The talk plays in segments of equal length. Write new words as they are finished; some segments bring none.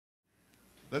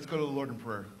Let's go to the Lord in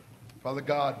prayer. Father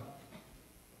God,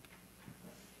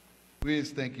 we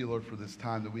just thank you, Lord, for this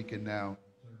time that we can now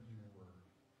turn to your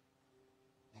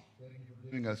word. Thank you for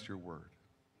giving us your word.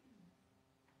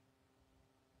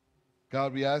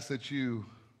 God, we ask that you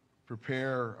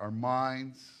prepare our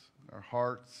minds, our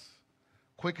hearts,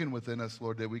 quicken within us,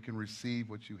 Lord, that we can receive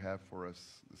what you have for us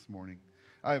this morning.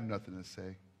 I have nothing to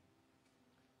say,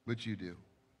 but you do.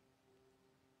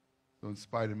 So in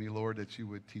spite of me, Lord, that you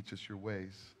would teach us your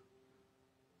ways.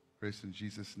 Grace in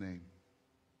Jesus' name.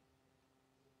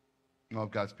 And all of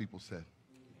God's people said.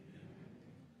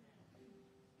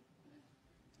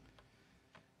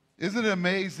 Isn't it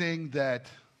amazing that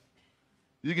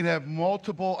you can have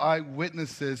multiple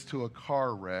eyewitnesses to a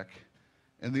car wreck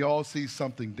and they all see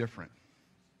something different?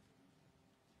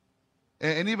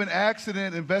 And even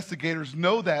accident investigators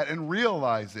know that and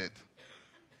realize it.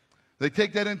 They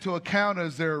take that into account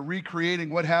as they're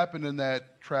recreating what happened in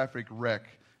that traffic wreck.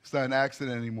 It's not an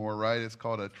accident anymore, right? It's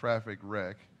called a traffic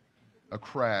wreck, a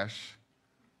crash.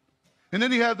 And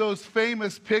then you have those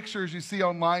famous pictures you see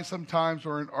online sometimes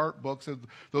or in art books of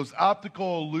those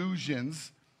optical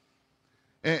illusions.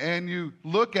 And you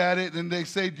look at it and they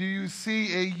say, do you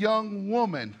see a young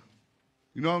woman?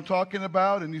 You know what I'm talking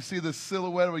about? And you see the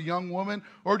silhouette of a young woman?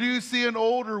 Or do you see an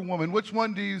older woman? Which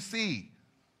one do you see?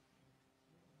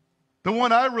 The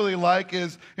one I really like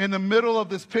is in the middle of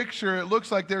this picture, it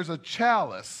looks like there's a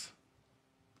chalice.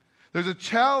 There's a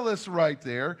chalice right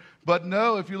there, but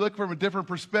no, if you look from a different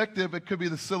perspective, it could be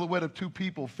the silhouette of two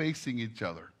people facing each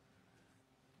other.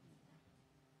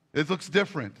 It looks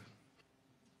different.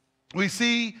 We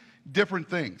see different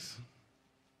things.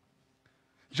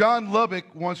 John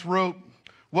Lubbock once wrote,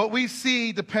 "What we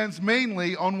see depends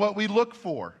mainly on what we look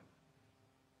for."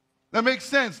 That makes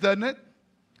sense, doesn't it?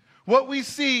 What we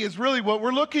see is really what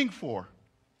we're looking for.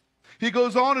 He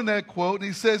goes on in that quote and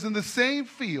he says, in the same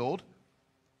field,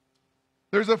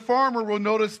 there's a farmer will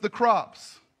notice the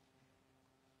crops.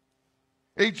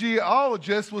 A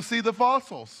geologist will see the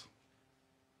fossils.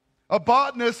 A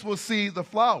botanist will see the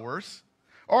flowers.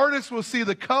 Artists will see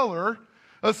the color.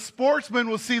 A sportsman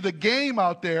will see the game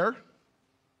out there.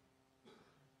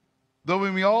 Though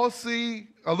when we all see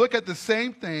or look at the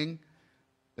same thing,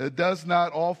 it does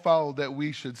not all follow that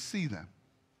we should see them.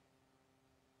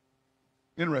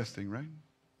 Interesting, right?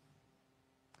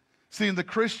 See, in the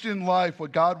Christian life,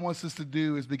 what God wants us to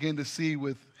do is begin to see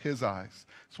with his eyes.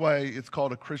 That's why it's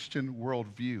called a Christian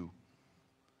worldview.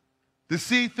 To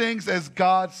see things as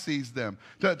God sees them.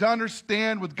 To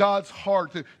understand with God's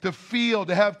heart. To feel,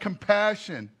 to have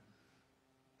compassion.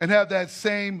 And have that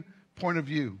same point of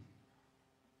view.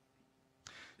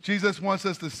 Jesus wants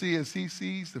us to see as he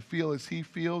sees, to feel as he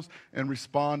feels, and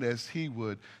respond as he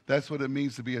would. That's what it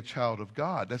means to be a child of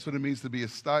God. That's what it means to be a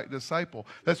disciple.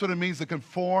 That's what it means to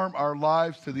conform our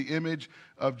lives to the image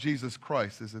of Jesus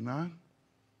Christ, is it not?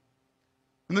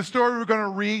 And the story we're going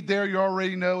to read there, you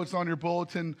already know, it's on your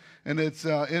bulletin, and it's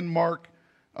in Mark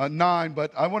 9.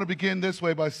 But I want to begin this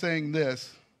way by saying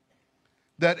this,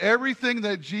 that everything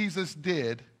that Jesus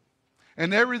did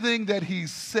and everything that he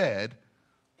said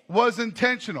was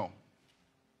intentional.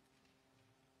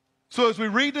 So as we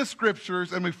read the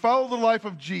scriptures and we follow the life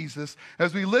of Jesus,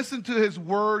 as we listen to his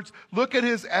words, look at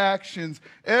his actions,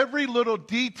 every little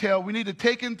detail we need to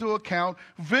take into account,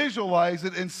 visualize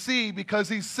it, and see, because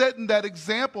he's setting that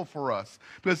example for us.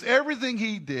 Because everything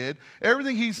he did,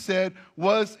 everything he said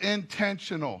was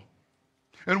intentional.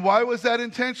 And why was that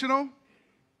intentional?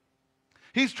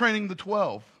 He's training the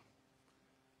 12.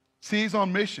 See, he's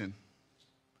on mission.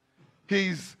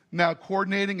 He's now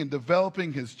coordinating and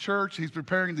developing his church. He's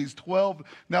preparing these 12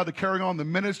 now to carry on the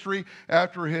ministry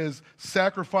after his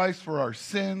sacrifice for our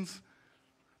sins.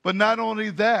 But not only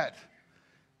that,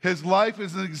 his life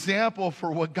is an example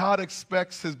for what God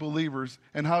expects his believers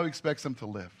and how he expects them to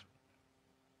live.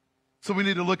 So we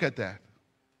need to look at that.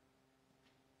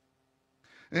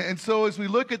 And so as we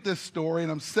look at this story,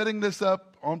 and I'm setting this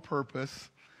up on purpose,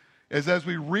 is as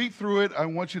we read through it, I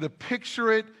want you to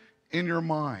picture it in your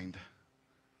mind.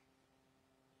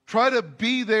 Try to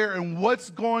be there and what's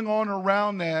going on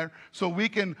around there so we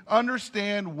can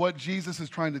understand what Jesus is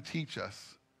trying to teach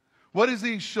us. What is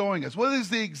he showing us? What is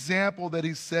the example that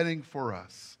he's setting for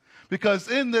us?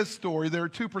 Because in this story, there are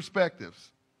two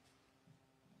perspectives.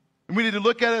 And we need to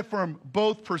look at it from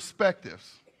both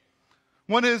perspectives.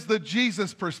 One is the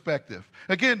Jesus perspective.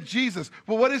 Again, Jesus.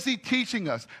 Well, what is he teaching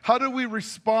us? How do we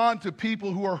respond to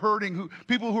people who are hurting,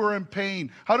 people who are in pain?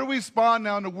 How do we respond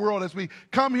now in the world as we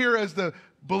come here as the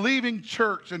believing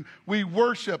church and we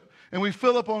worship and we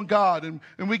fill up on God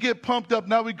and we get pumped up.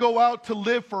 Now we go out to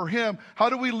live for him. How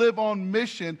do we live on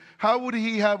mission? How would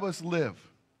he have us live?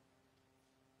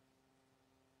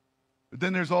 But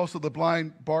then there's also the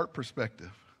blind Barr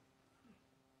perspective.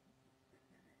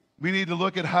 We need to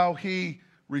look at how he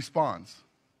responds,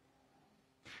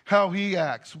 how he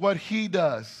acts, what he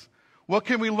does. What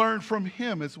can we learn from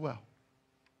him as well?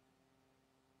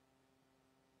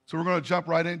 So we're going to jump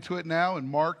right into it now in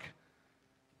Mark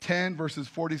 10, verses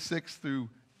 46 through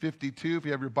 52. If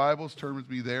you have your Bibles, turn with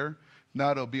me there. If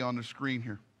not, it'll be on the screen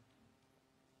here.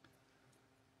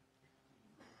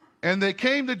 And they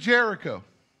came to Jericho.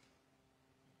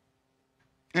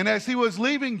 And as he was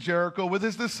leaving Jericho with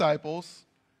his disciples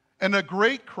and a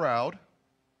great crowd,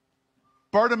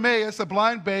 Bartimaeus, a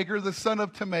blind beggar, the son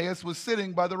of Timaeus, was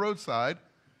sitting by the roadside.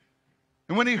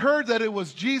 And when he heard that it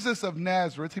was Jesus of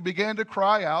Nazareth, he began to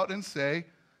cry out and say,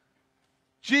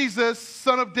 Jesus,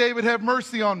 son of David, have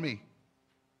mercy on me.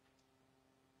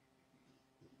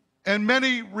 And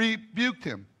many rebuked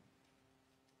him,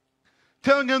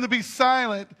 telling him to be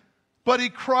silent. But he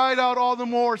cried out all the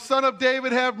more, Son of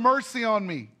David, have mercy on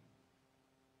me.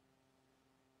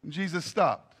 And Jesus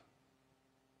stopped.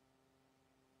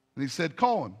 And he said,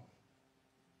 call him.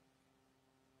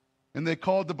 And they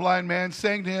called the blind man,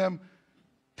 saying to him,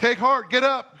 take heart, get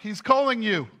up, he's calling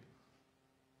you.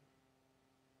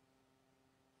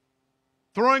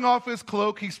 Throwing off his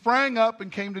cloak, he sprang up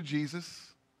and came to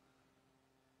Jesus.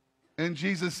 And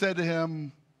Jesus said to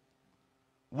him,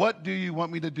 what do you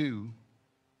want me to do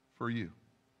for you?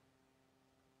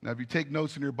 Now, if you take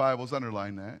notes in your Bibles,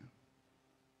 underline that.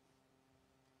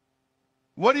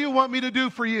 What do you want me to do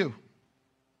for you?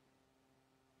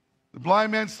 The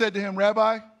blind man said to him,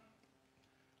 Rabbi,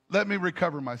 let me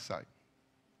recover my sight.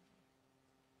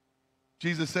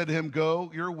 Jesus said to him,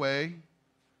 go your way.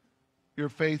 Your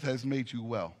faith has made you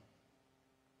well.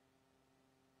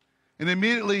 And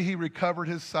immediately he recovered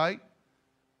his sight,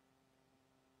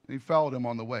 and he followed him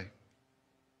on the way.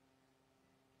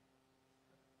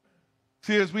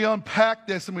 See, as we unpack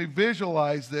this and we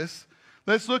visualize this,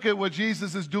 let's look at what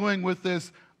Jesus is doing with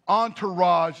this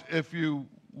entourage, if you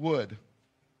would.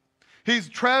 He's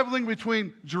traveling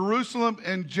between Jerusalem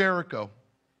and Jericho.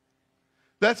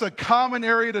 That's a common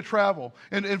area to travel.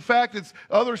 And in fact, it's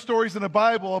other stories in the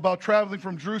Bible about traveling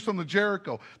from Jerusalem to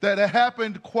Jericho that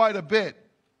happened quite a bit.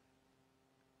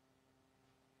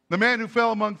 The man who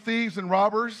fell among thieves and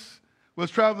robbers was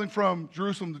traveling from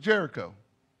Jerusalem to Jericho.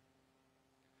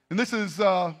 And this is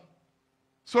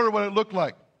sort of what it looked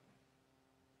like.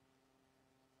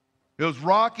 It was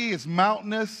rocky, it's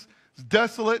mountainous, it's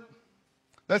desolate.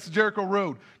 That's the Jericho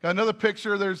Road. Got another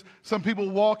picture. There's some people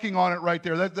walking on it right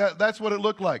there. That's what it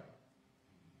looked like.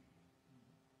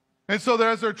 And so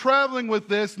as they're traveling with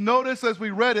this, notice as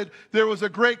we read it, there was a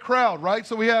great crowd, right?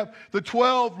 So we have the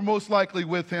 12 most likely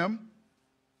with him.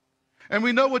 And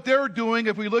we know what they're doing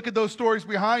if we look at those stories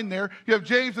behind there. You have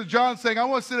James and John saying, I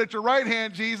want to sit at your right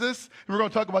hand, Jesus. And we're going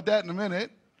to talk about that in a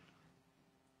minute.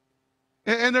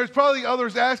 And there's probably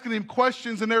others asking him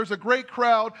questions, and there's a great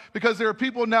crowd because there are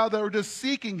people now that are just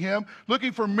seeking him,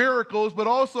 looking for miracles, but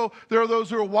also there are those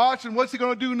who are watching, what's he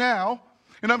going to do now?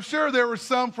 And I'm sure there were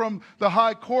some from the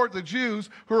high court, the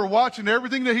Jews, who were watching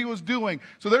everything that he was doing.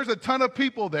 So there's a ton of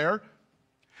people there,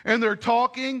 and they're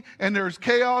talking, and there's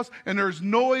chaos, and there's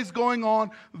noise going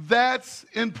on. That's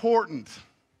important.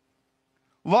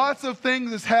 Lots of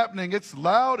things is happening. It's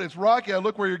loud, it's rocky. I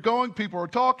look where you're going. People are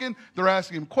talking. They're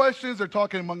asking him questions. They're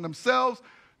talking among themselves.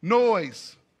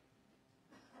 Noise.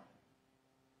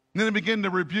 And then they begin to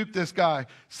rebuke this guy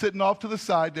sitting off to the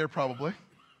side there probably.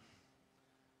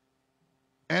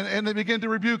 And they begin to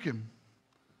rebuke him.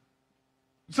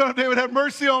 Son of David, have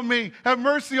mercy on me. Have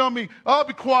mercy on me. Oh,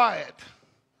 be quiet.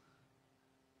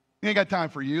 He ain't got time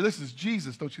for you. This is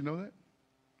Jesus. Don't you know that?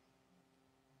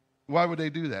 Why would they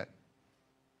do that?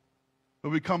 But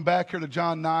we come back here to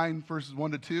John 9, verses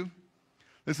 1 to 2.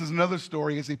 This is another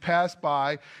story as he passed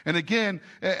by. And again,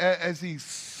 as he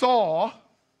saw,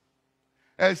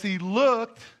 as he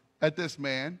looked at this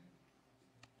man,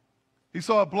 he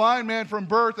saw a blind man from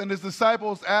birth, and his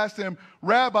disciples asked him,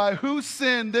 Rabbi, who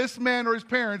sinned, this man or his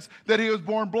parents, that he was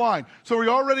born blind? So we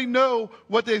already know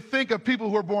what they think of people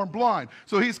who are born blind.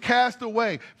 So he's cast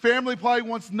away. Family probably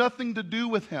wants nothing to do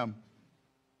with him.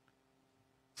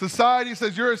 Society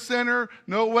says, you're a sinner,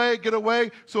 no way, get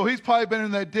away. So he's probably been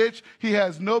in that ditch. He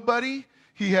has nobody,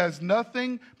 he has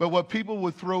nothing but what people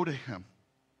would throw to him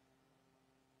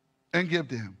and give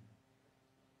to him.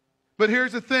 But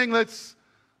here's the thing, let's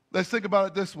think about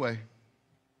it this way.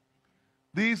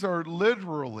 These are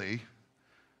literally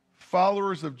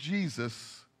followers of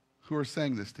Jesus who are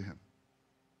saying this to him.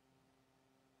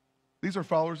 These are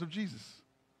followers of Jesus.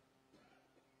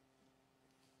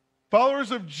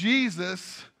 Followers of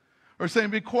Jesus or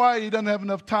saying, be quiet, he doesn't have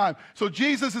enough time. So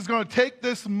Jesus is going to take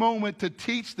this moment to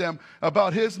teach them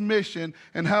about his mission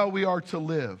and how we are to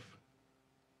live.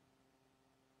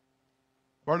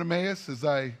 Bartimaeus, as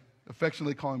I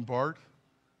affectionately call him Bart,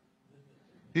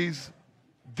 he's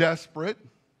desperate.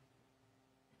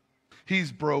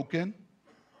 He's broken.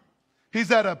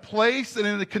 He's at a place and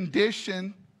in a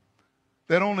condition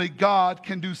that only God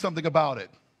can do something about it.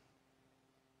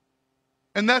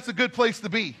 And that's a good place to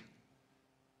be.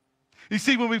 You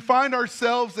see, when we find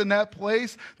ourselves in that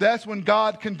place, that's when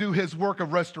God can do his work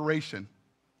of restoration.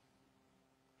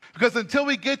 Because until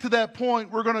we get to that point,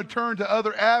 we're going to turn to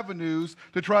other avenues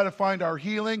to try to find our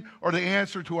healing or the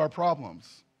answer to our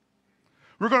problems.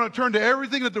 We're going to turn to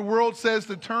everything that the world says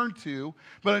to turn to,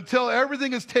 but until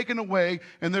everything is taken away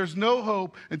and there's no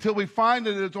hope, until we find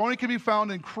that it only can be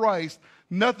found in Christ,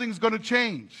 nothing's going to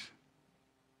change.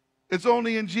 It's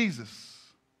only in Jesus.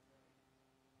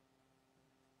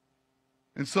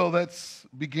 And so let's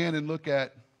begin and look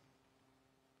at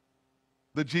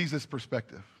the Jesus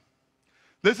perspective.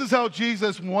 This is how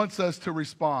Jesus wants us to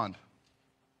respond.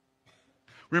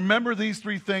 Remember these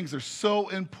three things. They're so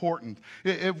important.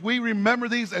 If we remember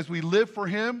these as we live for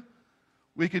him,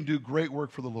 we can do great work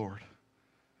for the Lord.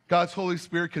 God's Holy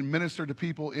Spirit can minister to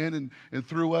people in and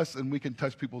through us, and we can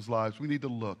touch people's lives. We need to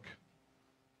look.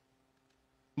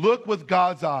 Look with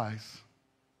God's eyes.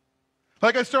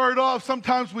 Like I started off,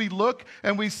 sometimes we look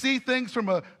and we see things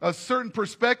from a certain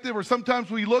perspective, or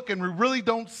sometimes we look and we really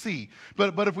don't see.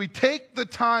 But if we take the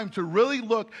time to really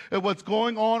look at what's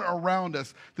going on around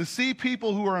us, to see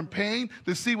people who are in pain,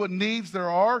 to see what needs there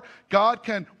are, God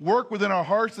can work within our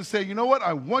hearts to say, you know what,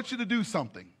 I want you to do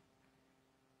something.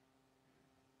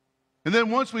 And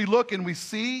then once we look and we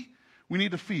see, we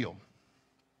need to feel.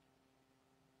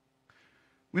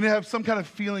 We need to have some kind of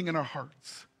feeling in our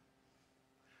hearts.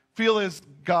 Feel as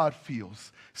God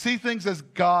feels. See things as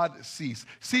God sees.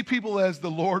 See people as the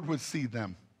Lord would see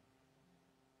them.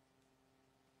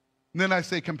 And then I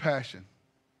say compassion.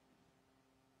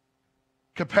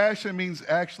 Compassion means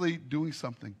actually doing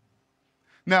something.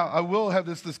 Now, I will have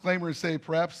this disclaimer and say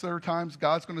perhaps there are times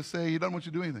God's going to say he doesn't want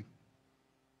you to do anything.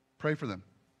 Pray for them.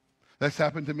 That's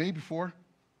happened to me before.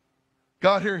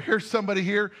 God, here's somebody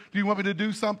here. Do you want me to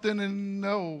do something? And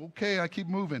no, okay, I keep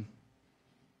moving.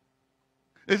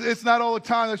 It's not all the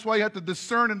time. That's why you have to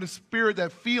discern in the spirit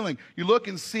that feeling. You look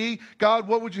and see, God,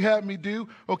 what would you have me do?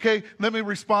 Okay, let me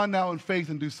respond now in faith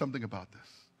and do something about this.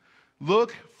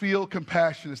 Look, feel,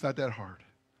 compassion. It's not that hard.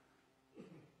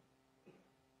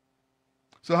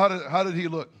 So how did he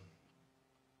look?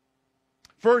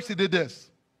 First, he did this.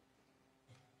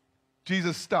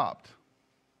 Jesus stopped.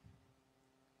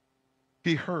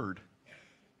 He heard.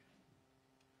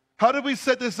 How did we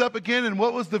set this up again, and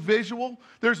what was the visual?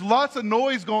 There's lots of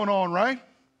noise going on, right?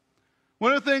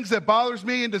 One of the things that bothers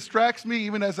me and distracts me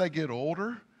even as I get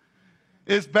older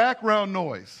is background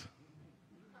noise.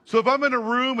 So if I'm in a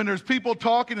room and there's people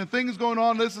talking and things going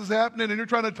on, this is happening, and you're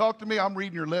trying to talk to me, I'm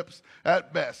reading your lips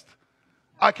at best.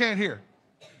 I can't hear.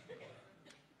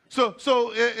 So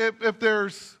if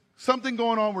there's something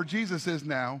going on where Jesus is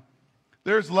now,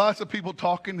 there's lots of people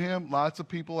talking to him, lots of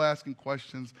people asking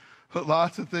questions,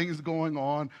 lots of things going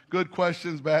on, good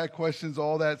questions, bad questions,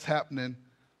 all that's happening.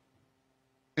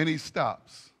 And he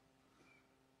stops.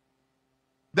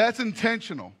 That's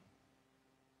intentional.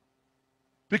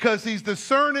 Because he's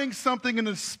discerning something in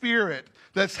the spirit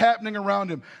that's happening around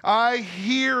him. I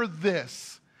hear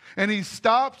this. And he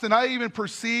stops, and I even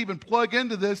perceive and plug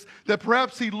into this that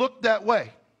perhaps he looked that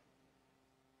way.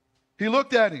 He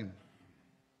looked at him.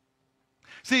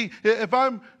 See, if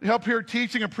I'm up here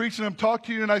teaching and preaching, I'm talking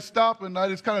to you, and I stop and I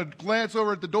just kind of glance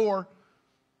over at the door,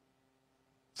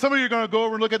 some of you are going to go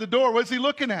over and look at the door. What's he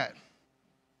looking at?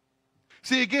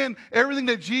 See, again, everything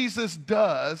that Jesus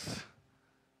does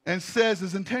and says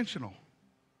is intentional.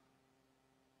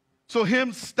 So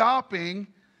him stopping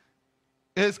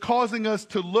is causing us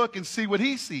to look and see what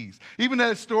he sees. Even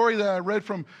that story that I read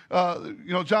from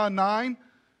John 9,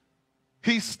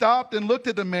 he stopped and looked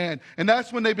at the man, and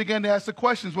that's when they began to ask the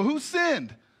questions. Well, who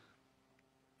sinned?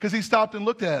 Because he stopped and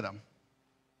looked at him.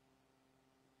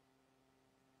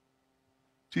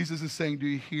 Jesus is saying, do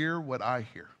you hear what I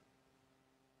hear?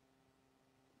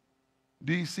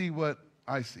 Do you see what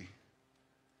I see?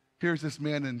 Here's this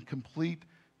man in complete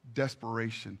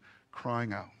desperation,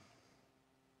 crying out.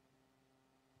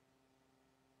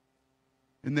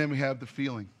 And then we have the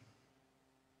feeling.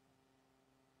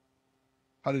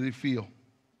 How did he feel?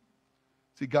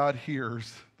 See, God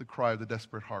hears the cry of the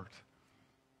desperate heart.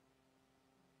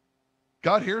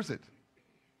 God hears it.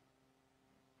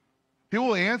 He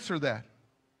will answer that.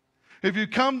 If you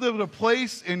come to the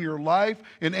place in your life,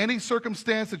 in any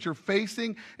circumstance that you're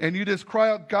facing, and you just cry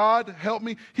out, God, help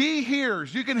me, He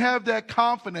hears. You can have that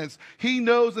confidence. He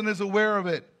knows and is aware of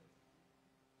it.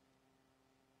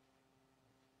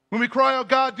 When we cry out,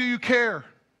 God, do you care?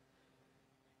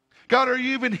 God, are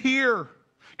you even here?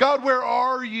 God, where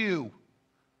are you?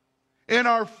 In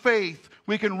our faith,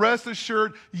 we can rest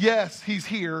assured, yes, He's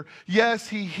here. Yes,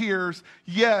 He hears.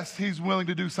 Yes, He's willing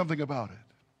to do something about it.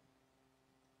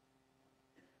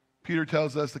 Peter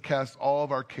tells us to cast all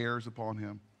of our cares upon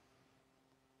Him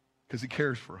because He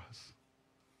cares for us.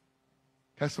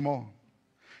 Cast them all.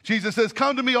 Jesus says,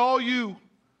 come to me, all you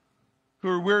who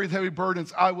are weary with heavy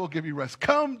burdens, I will give you rest.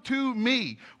 Come to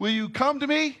me. Will you come to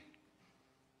me?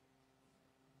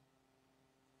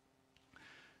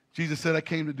 Jesus said, I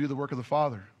came to do the work of the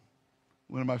Father.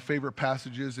 One of my favorite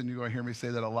passages, and you're going to hear me say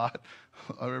that a lot.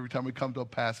 Every time we come to a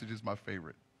passage, it's my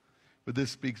favorite. But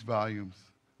this speaks volumes.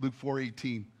 Luke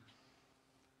 4:18.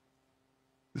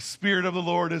 The Spirit of the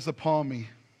Lord is upon me.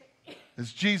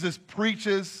 As Jesus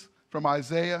preaches from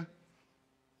Isaiah,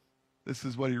 this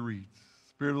is what he reads. The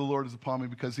Spirit of the Lord is upon me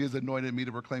because He has anointed me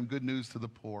to proclaim good news to the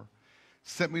poor,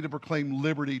 sent me to proclaim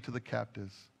liberty to the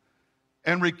captives,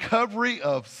 and recovery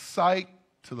of sight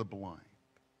to the blind,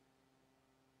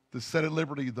 to set at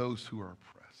liberty those who are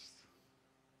oppressed.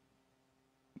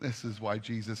 This is why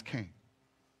Jesus came.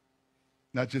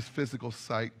 Not just physical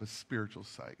sight, but spiritual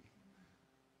sight.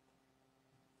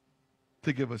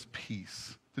 To give us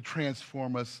peace, to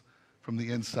transform us from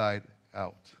the inside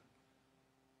out.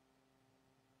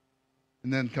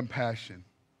 And then compassion.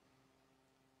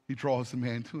 He draws the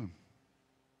man to Him.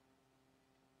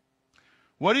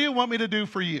 What do you want me to do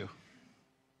for you?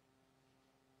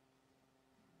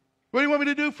 What do you want me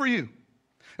to do for you?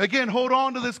 Again, hold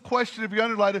on to this question if you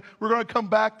underline it. We're going to come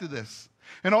back to this.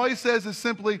 And all he says is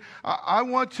simply, I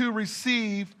want to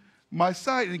receive my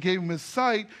sight. And He gave him his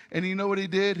sight. And you know what he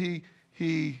did?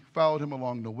 He followed him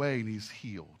along the way, and he's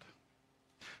healed.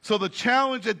 So the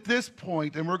challenge at this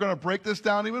point, and we're going to break this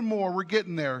down even more, we're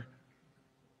getting there,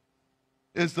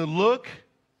 is to look,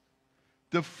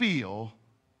 to feel,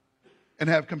 and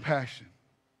have compassion.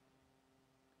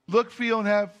 Look, feel, and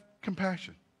have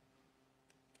compassion.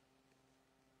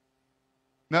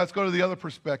 Now let's go to the other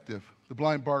perspective, the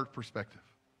blind Barr perspective.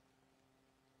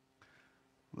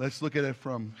 Let's look at it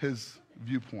from his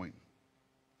viewpoint.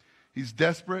 He's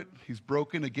desperate. He's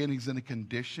broken. Again, he's in a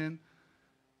condition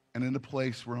and in a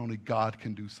place where only God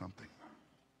can do something.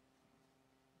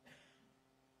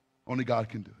 Only God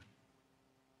can do it.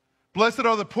 Blessed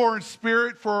are the poor in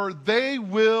spirit, for they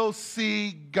will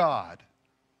see God.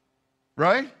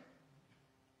 Right?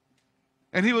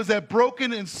 And he was that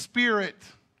broken in spirit.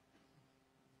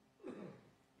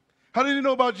 How did he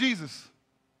know about Jesus?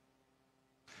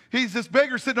 He's this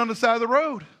beggar sitting on the side of the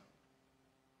road.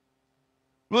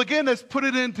 Well, again, let's put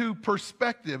it into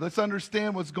perspective. Let's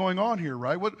understand what's going on here,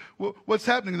 right? What's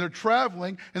happening? They're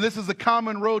traveling, and this is a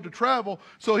common road to travel.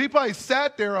 So he probably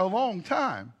sat there a long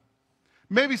time,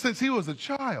 maybe since he was a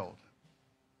child.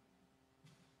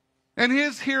 And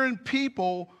he's hearing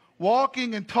people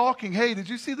walking and talking. Hey, did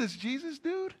you see this Jesus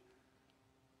dude?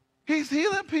 He's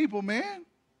healing people, man.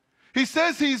 He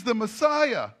says he's the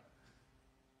Messiah.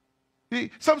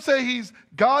 Some say he's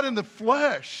God in the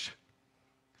flesh.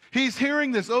 He's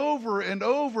hearing this over and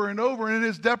over and over, and in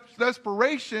his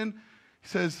desperation, he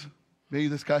says, maybe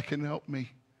this guy can help me.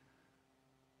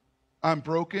 I'm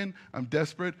broken, I'm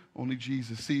desperate, only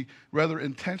Jesus. See, whether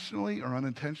intentionally or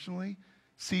unintentionally,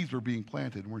 seeds were being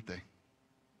planted, weren't they?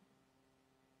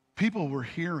 People were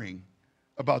hearing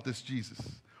about this Jesus,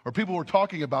 or people were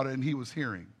talking about it and he was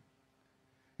hearing.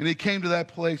 And he came to that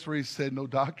place where he said, no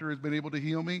doctor has been able to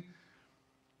heal me.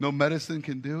 No medicine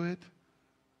can do it.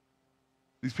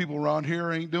 These people around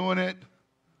here ain't doing it.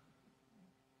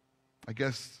 I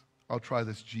guess I'll try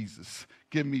this Jesus.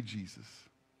 Give me Jesus.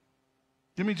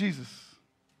 Give me Jesus.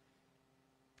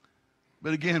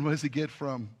 But again, what does he get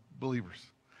from believers?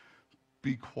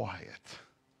 Be quiet.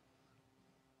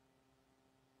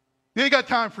 He ain't got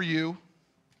time for you.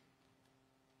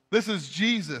 This is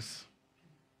Jesus.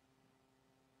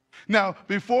 Now,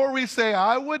 before we say,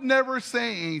 I would never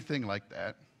say anything like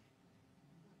that,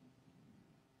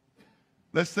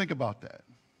 let's think about that.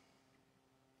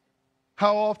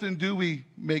 How often do we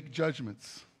make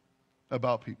judgments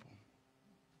about people?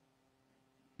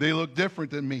 They look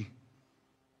different than me.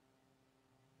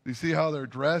 You see how they're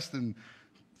dressed and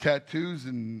tattoos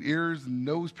and ears and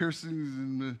nose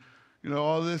piercings and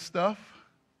all this stuff?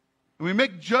 And we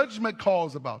make judgment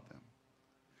calls about them.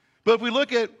 But if we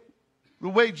look at the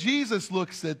way Jesus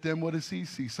looks at them, what does he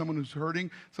see? Someone who's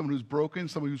hurting, someone who's broken,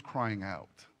 someone who's crying out.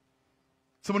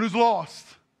 Someone who's lost.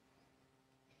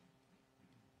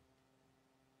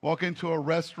 Walk into a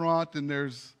restaurant and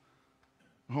there's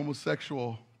a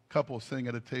homosexual couple sitting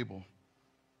at a table.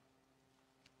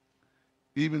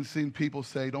 Even seen people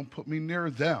say, don't put me near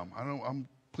them.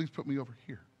 Please put me over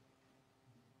here.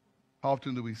 How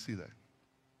often do we see that?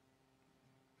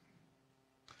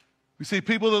 We see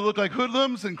people that look like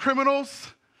hoodlums and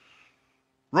criminals.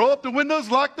 Roll up the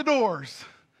windows, lock the doors.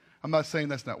 I'm not saying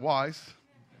that's not wise.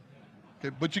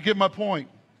 Okay, but you get my point.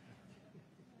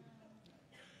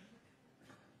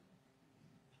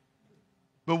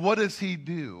 But what does he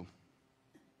do?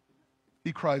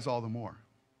 He cries all the more.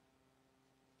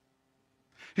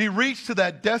 He reached to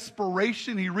that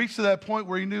desperation. He reached to that point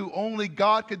where he knew only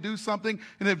God could do something.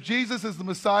 And if Jesus is the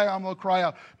Messiah, I'm going to cry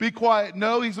out. Be quiet.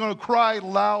 No, he's going to cry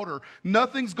louder.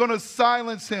 Nothing's going to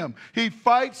silence him. He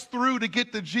fights through to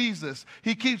get to Jesus.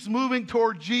 He keeps moving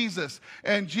toward Jesus.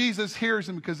 And Jesus hears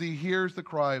him because he hears the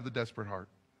cry of the desperate heart.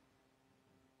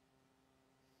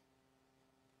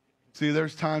 See,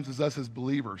 there's times as us as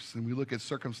believers, and we look at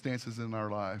circumstances in our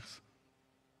lives,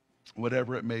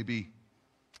 whatever it may be.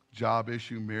 Job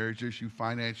issue, marriage issue,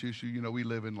 finance issue. You know, we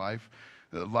live in life.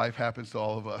 Life happens to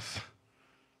all of us.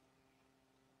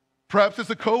 Perhaps it's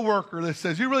a coworker that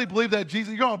says, you really believe that Jesus,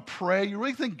 you're going to pray? You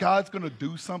really think God's going to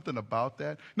do something about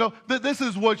that? No, this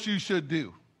is what you should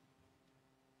do.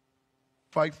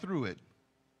 Fight through it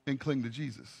and cling to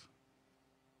Jesus.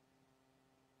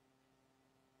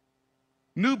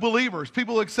 New believers,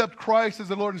 people accept Christ as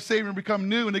their Lord and Savior and become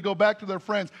new, and they go back to their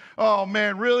friends. Oh,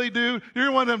 man, really, dude?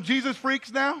 You're one of them Jesus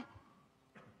freaks now?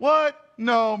 What?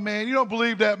 No, man, you don't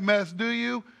believe that mess, do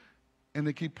you? And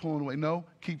they keep pulling away. No,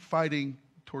 keep fighting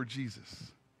toward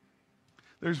Jesus.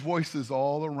 There's voices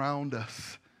all around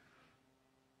us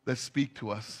that speak to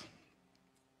us.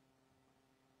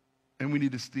 And we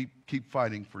need to keep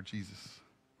fighting for Jesus.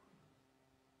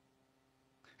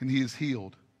 And he is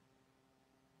healed.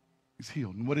 He's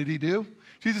healed. And what did he do?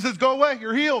 Jesus says, go away,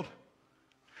 you're healed.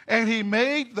 And he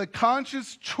made the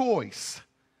conscious choice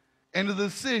and the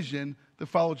decision to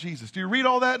follow Jesus. Do you read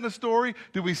all that in the story?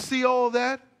 Do we see all of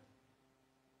that?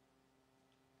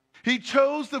 He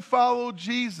chose to follow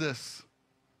Jesus.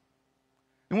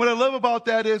 And what I love about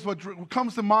that is what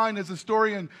comes to mind is a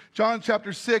story in John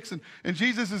chapter 6, and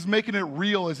Jesus is making it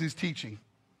real as he's teaching.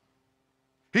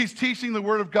 He's teaching the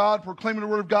Word of God, proclaiming the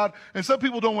Word of God, and some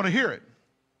people don't want to hear it.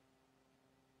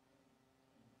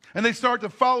 And they start to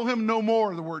follow him no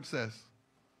more, the word says.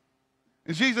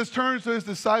 And Jesus turns to his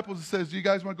disciples and says, do you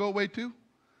guys want to go away too?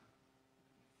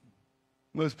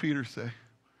 What does Peter say?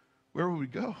 Where will we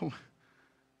go?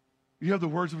 You have the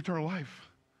words of eternal life.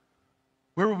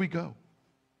 Where will we go?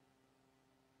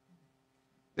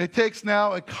 It takes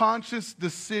now a conscious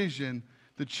decision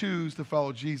to choose to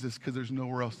follow Jesus because there's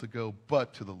nowhere else to go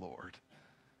but to the Lord.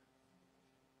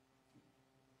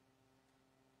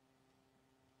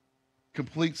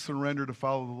 Complete surrender to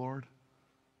follow the Lord.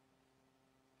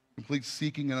 Complete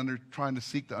seeking and trying to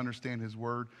seek to understand his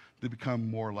word to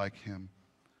become more like him.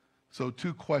 So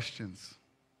two questions.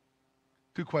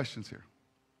 Two questions here.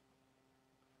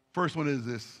 First one is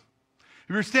this.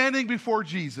 If you're standing before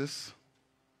Jesus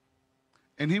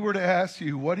and he were to ask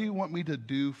you, what do you want me to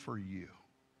do for you?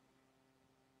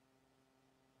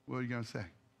 What are you going to say?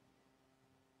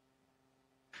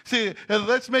 See,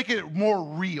 let's make it more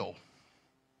real.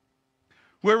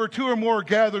 Wherever two or more are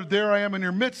gathered, there I am in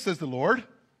your midst, says the Lord.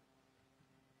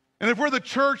 And if we're the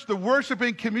church, the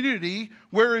worshiping community,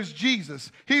 where is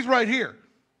Jesus? He's right here.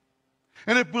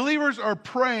 And if believers are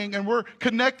praying and we're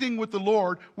connecting with the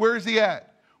Lord, where is he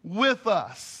at? With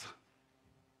us.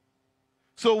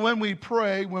 So when we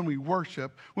pray, when we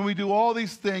worship, when we do all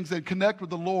these things and connect with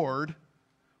the Lord,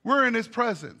 we're in his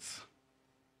presence.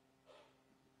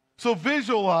 So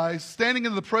visualize standing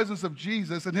in the presence of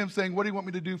Jesus and him saying, what do you want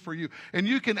me to do for you? And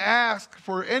you can ask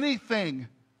for anything.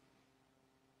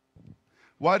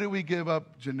 Why do we give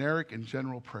up generic and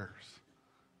general prayers?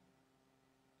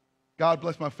 God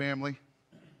bless my family.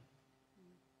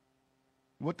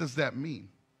 What does that mean?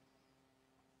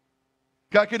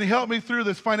 God, can you help me through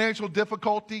this financial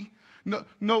difficulty?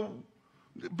 No,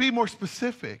 be more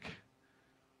specific.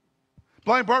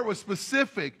 Blind Bart was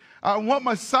specific. I want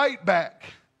my sight back.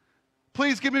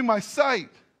 Please give me my sight.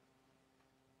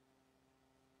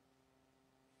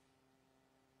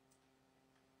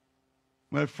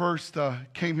 When I first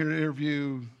came here to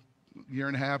interview a year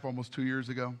and a half, almost 2 years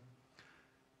ago,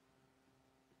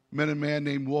 met a man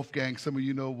named Wolfgang. Some of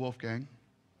you know Wolfgang.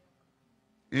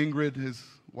 Ingrid, his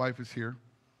wife, is here.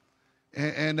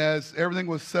 And as everything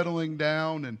was settling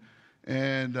down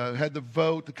and had the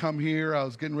vote to come here. I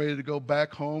was getting ready to go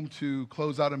back home to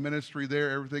close out a ministry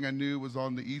there. Everything I knew was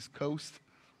on the East Coast,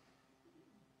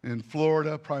 in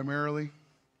Florida primarily.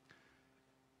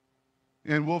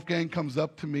 And Wolfgang comes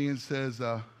up to me and says,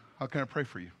 how can I pray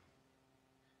for you?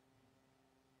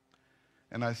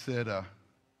 And I said,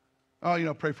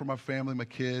 pray for my family, my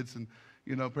kids, and,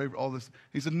 pray for all this.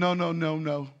 He said, no.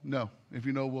 If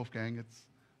you know Wolfgang, it's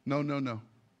no.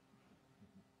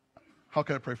 How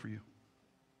can I pray for you?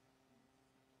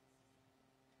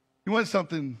 He wanted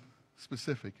something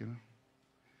specific, In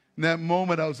that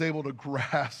moment, I was able to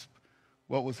grasp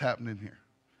what was happening here.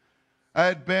 I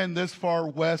had been this far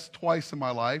west twice in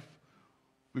my life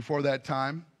before that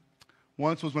time.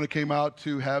 Once was when I came out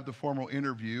to have the formal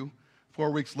interview.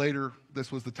 4 weeks later,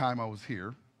 this was the time I was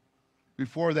here.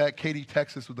 Before that, Katy,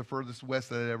 Texas was the furthest west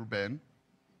that I'd ever been.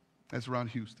 That's around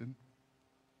Houston.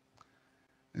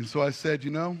 And so I said,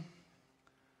 I'm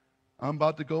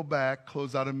about to go back,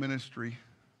 close out a ministry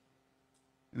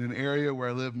in an area where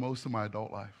I lived most of my adult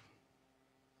life.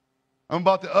 I'm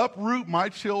about to uproot my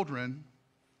children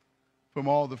from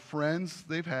all the friends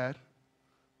they've had,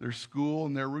 their school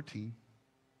and their routine.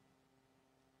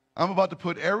 I'm about to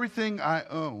put everything I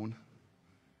own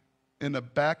in the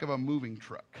back of a moving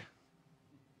truck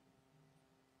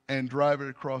and drive it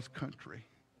across country.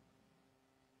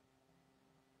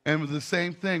 And with the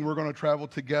same thing, we're going to travel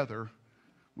together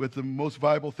with the most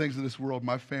valuable things in this world,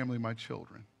 my family, my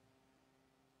children.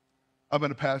 I've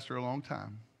been a pastor a long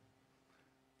time.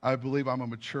 I believe I'm a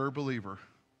mature believer.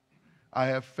 I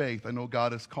have faith. I know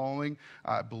God is calling.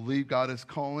 I believe God is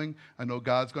calling. I know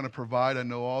God's going to provide. I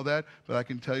know all that. But I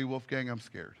can tell you, Wolfgang, I'm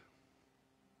scared.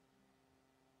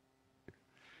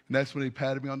 And that's when he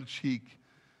patted me on the cheek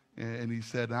and he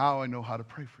said, now I know how to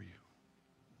pray for you.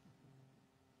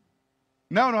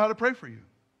 Now I know how to pray for you.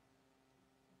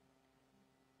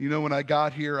 When I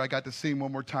got here, I got to see him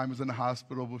one more time. He was in the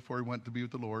hospital before he went to be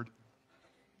with the Lord.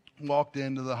 Walked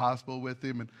into the hospital with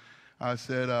him, and I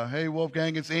said, hey,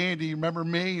 Wolfgang, it's Andy. You remember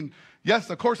me? And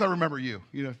yes, of course I remember you.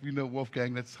 If you know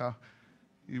Wolfgang, that's how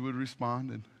he would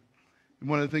respond. And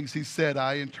one of the things he said,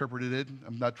 I interpreted it.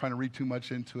 I'm not trying to read too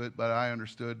much into it, but I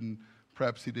understood, and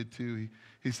perhaps he did too.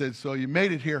 He said, so you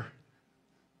made it here.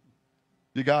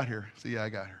 You got here. I said, yeah, I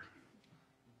got here.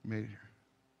 You made it here.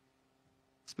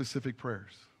 Specific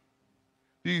prayers.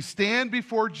 Do you stand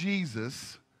before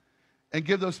Jesus and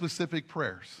give those specific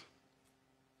prayers?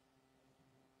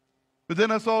 But then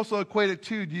let's also equate it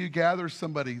to, do you gather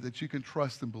somebody that you can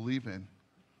trust and believe in?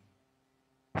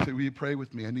 Say, will you pray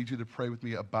with me? I need you to pray with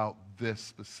me about this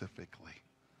specifically.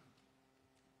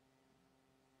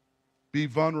 Be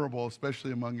vulnerable,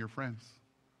 especially among your friends.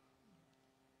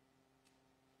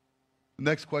 The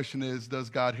next question is, does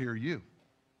God hear you?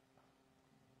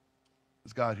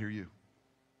 Does God hear you?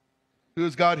 Who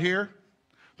does God hear?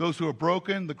 Those who are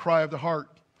broken, the cry of the heart.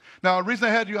 Now, the reason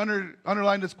I had you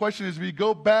underline this question is if you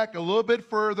go back a little bit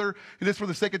further, and this for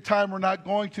the sake of time we're not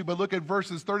going to, but look at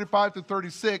verses 35 to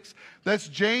 36. That's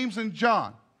James and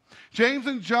John. James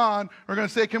and John are going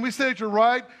to say, can we sit at your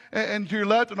right and to your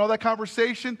left and all that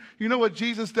conversation? You know what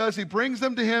Jesus does? He brings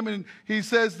them to him and he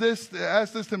says this,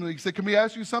 asks this to him. He said, can we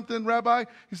ask you something, Rabbi?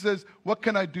 He says, what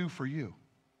can I do for you?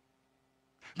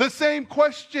 The same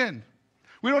question.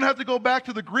 We don't have to go back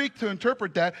to the Greek to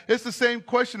interpret that. It's the same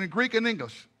question in Greek and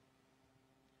English.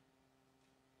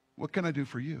 What can I do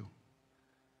for you?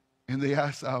 And they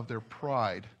ask out of their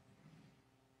pride,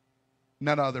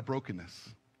 not out of their brokenness.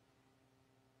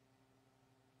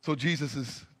 So Jesus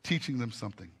is teaching them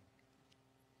something.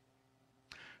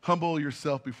 Humble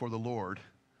yourself before the Lord,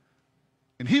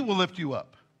 and he will lift you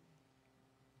up.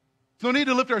 There's no need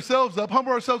to lift ourselves up.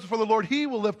 Humble ourselves before the Lord. He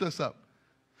will lift us up.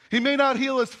 He may not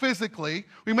heal us physically.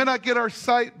 We may not get our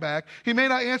sight back. He may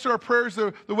not answer our prayers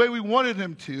the way we wanted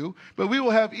him to, but we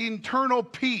will have eternal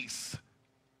peace.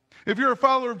 If you're a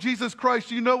follower of Jesus Christ,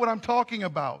 you know what I'm talking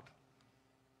about.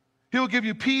 He will give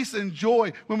you peace and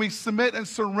joy when we submit and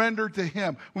surrender to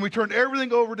him. When we turn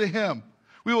everything over to him,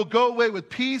 we will go away with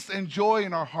peace and joy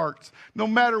in our hearts, no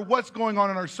matter what's going on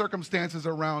in our circumstances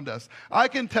around us. I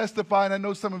can testify, and I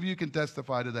know some of you can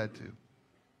testify to that too.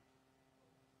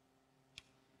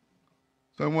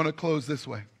 So I want to close this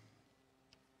way.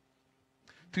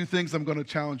 Two things I'm going to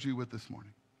challenge you with this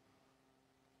morning.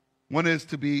 One is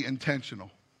to be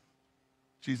intentional.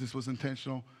 Jesus was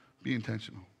intentional. Be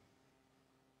intentional.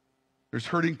 There's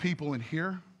hurting people in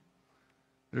here.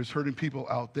 There's hurting people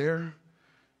out there.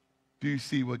 Do you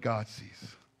see what God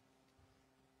sees?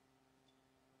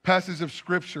 Passage of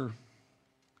Scripture.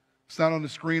 It's not on the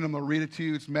screen. I'm going to read it to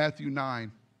you. It's Matthew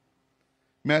 9.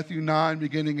 Matthew 9,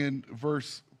 beginning in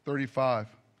verse 35.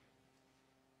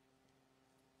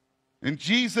 And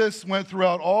Jesus went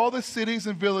throughout all the cities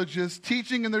and villages,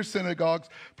 teaching in their synagogues,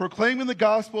 proclaiming the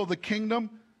gospel of the kingdom,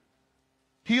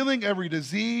 healing every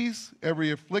disease, every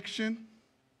affliction.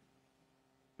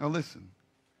 Now listen,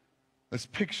 let's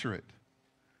picture it.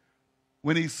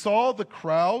 When he saw the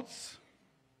crowds,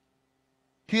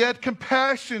 he had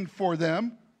compassion for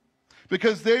them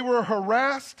because they were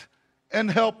harassed and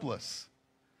helpless,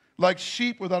 like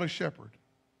sheep without a shepherd.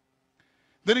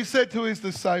 Then he said to his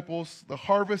disciples, the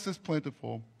harvest is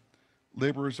plentiful,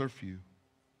 laborers are few.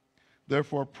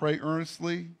 Therefore pray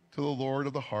earnestly to the Lord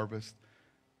of the harvest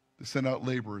to send out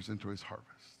laborers into his harvest.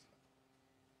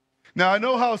 Now I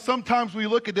know how sometimes we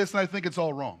look at this and I think it's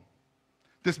all wrong.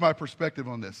 This is my perspective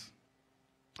on this.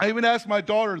 I even asked my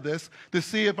daughter this to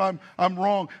see if I'm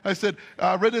wrong. I said,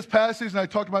 I read this passage and I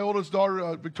talked to my oldest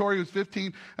daughter, Victoria, who's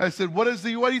 15. I said, what do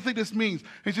you think this means?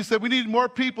 And she said, we need more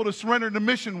people to surrender to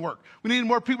mission work. We need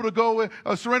more people to go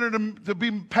surrender to be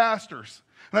pastors.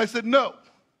 And I said, no.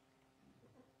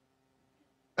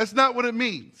 That's not what it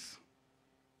means.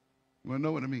 You want to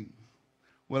know what it means?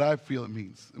 What I feel it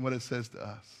means and what it says to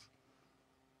us.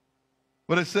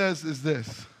 What it says is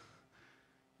this.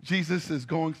 Jesus is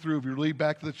going through, if you read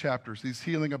back to the chapters, he's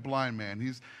healing a blind man.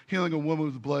 He's healing a woman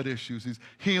with blood issues. He's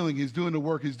healing, he's doing the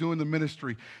work, he's doing the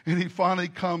ministry. And he finally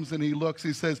comes and he looks,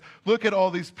 he says, look at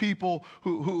all these people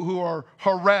who are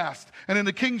harassed. And in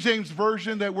the King James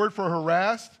Version, that word for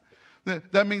harassed,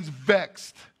 that means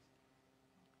vexed.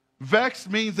 Vexed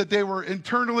means that they were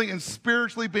internally and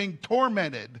spiritually being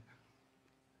tormented.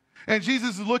 And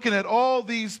Jesus is looking at all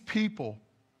these people.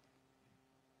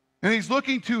 And he's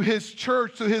looking to his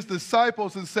church, to his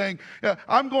disciples, and saying, yeah,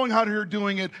 I'm going out here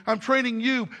doing it. I'm training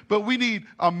you, but we need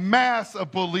a mass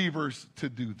of believers to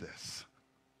do this.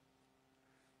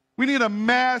 We need a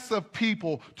mass of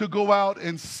people to go out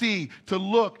and see, to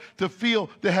look, to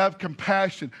feel, to have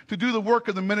compassion, to do the work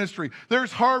of the ministry.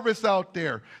 There's harvest out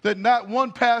there that not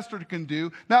one pastor can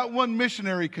do, not one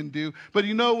missionary can do. But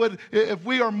you know what? If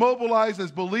we are mobilized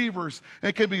as believers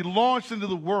and can be launched into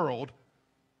the world,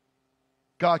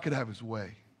 God could have his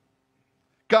way.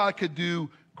 God could do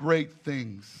great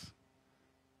things.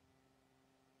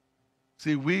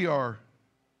 See, we are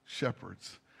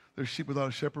shepherds. There's sheep without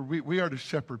a shepherd. We are the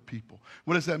shepherd people.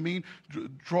 What does that mean?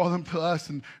 Draw them to us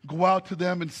and go out to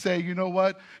them and say, you know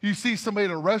what? You see somebody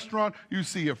at a restaurant, you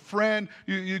see a friend,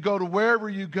 you go to wherever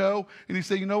you go, and you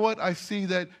say, you know what? I see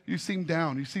that you seem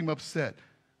down, you seem upset.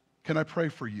 Can I pray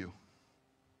for you?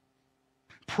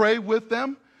 Pray with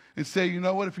them. And say, you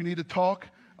know what, if you need to talk,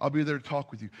 I'll be there to talk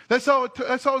with you. That's how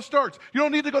it starts. You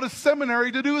don't need to go to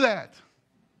seminary to do that.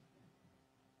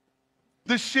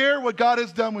 To share what God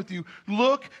has done with you.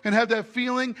 Look and have that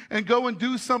feeling and go and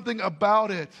do something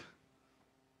about it.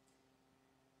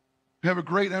 We have a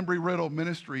great Embry-Riddle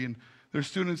ministry, and there's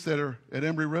students that are at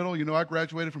Embry-Riddle. You know, I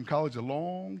graduated from college a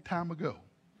long time ago.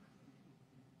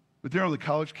 But they're on the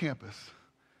college campus.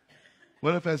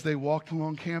 What if as they walked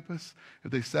along campus, if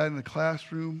they sat in the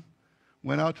classroom,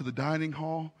 went out to the dining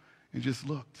hall, and just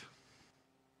looked,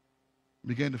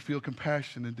 began to feel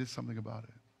compassion and did something about it?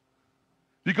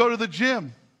 You go to the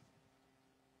gym.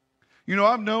 You know,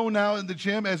 I'm known now in the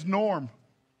gym as Norm.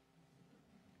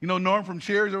 You know Norm from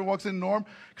Cheers? Everyone walks in Norm?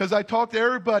 Because I talk to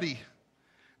everybody,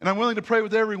 and I'm willing to pray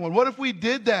with everyone. What if we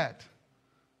did that?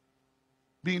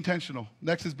 Be intentional.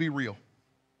 Next is be real.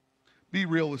 Be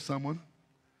real with someone.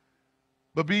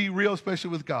 But be real,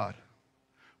 especially with God.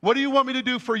 What do you want me to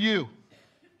do for you?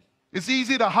 It's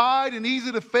easy to hide and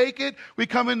easy to fake it. We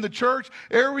come into church,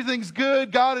 everything's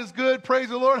good, God is good, praise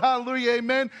the Lord, hallelujah,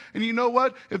 amen. And you know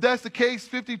what? If that's the case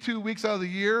 52 weeks out of the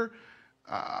year,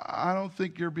 I don't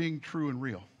think you're being true and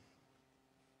real.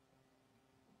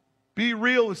 Be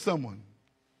real with someone.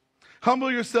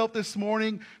 Humble yourself this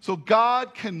morning so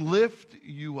God can lift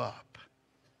you up.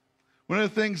 One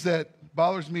of the things that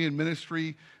bothers me in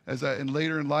ministry and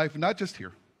later in life, and not just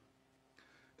here,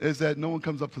 is that no one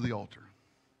comes up to the altar.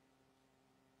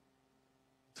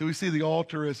 So we see the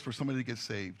altar as for somebody to get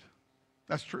saved.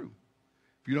 That's true.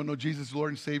 If you don't know Jesus as Lord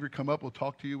and Savior, come up, we'll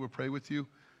talk to you, we'll pray with you.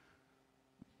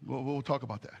 We'll talk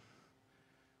about that.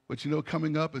 But you know,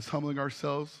 coming up is humbling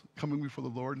ourselves, coming before the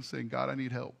Lord and saying, God, I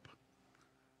need help.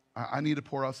 I need to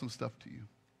pour out some stuff to you.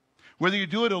 Whether you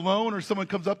do it alone or someone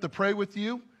comes up to pray with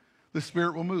you, the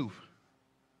Spirit will move.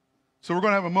 So we're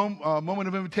going to have a moment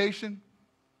of invitation.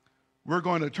 We're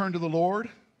going to turn to the Lord.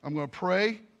 I'm going to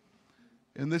pray.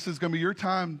 And this is going to be your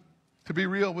time to be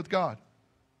real with God.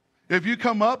 If you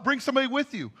come up, bring somebody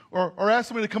with you. Or ask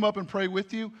somebody to come up and pray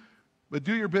with you. But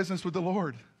do your business with the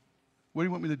Lord. What do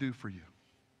you want me to do for you?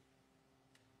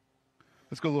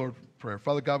 Let's go, Lord, prayer.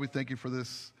 Father God, we thank you for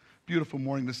this beautiful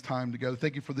morning, this time together.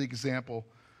 Thank you for the example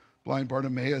blind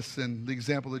Bartimaeus and the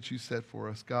example that you set for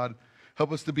us. God,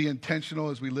 help us to be intentional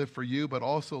as we live for you, but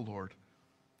also, Lord,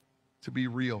 to be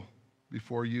real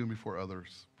before you and before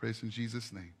others. Praise in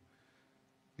Jesus' name.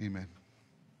 Amen.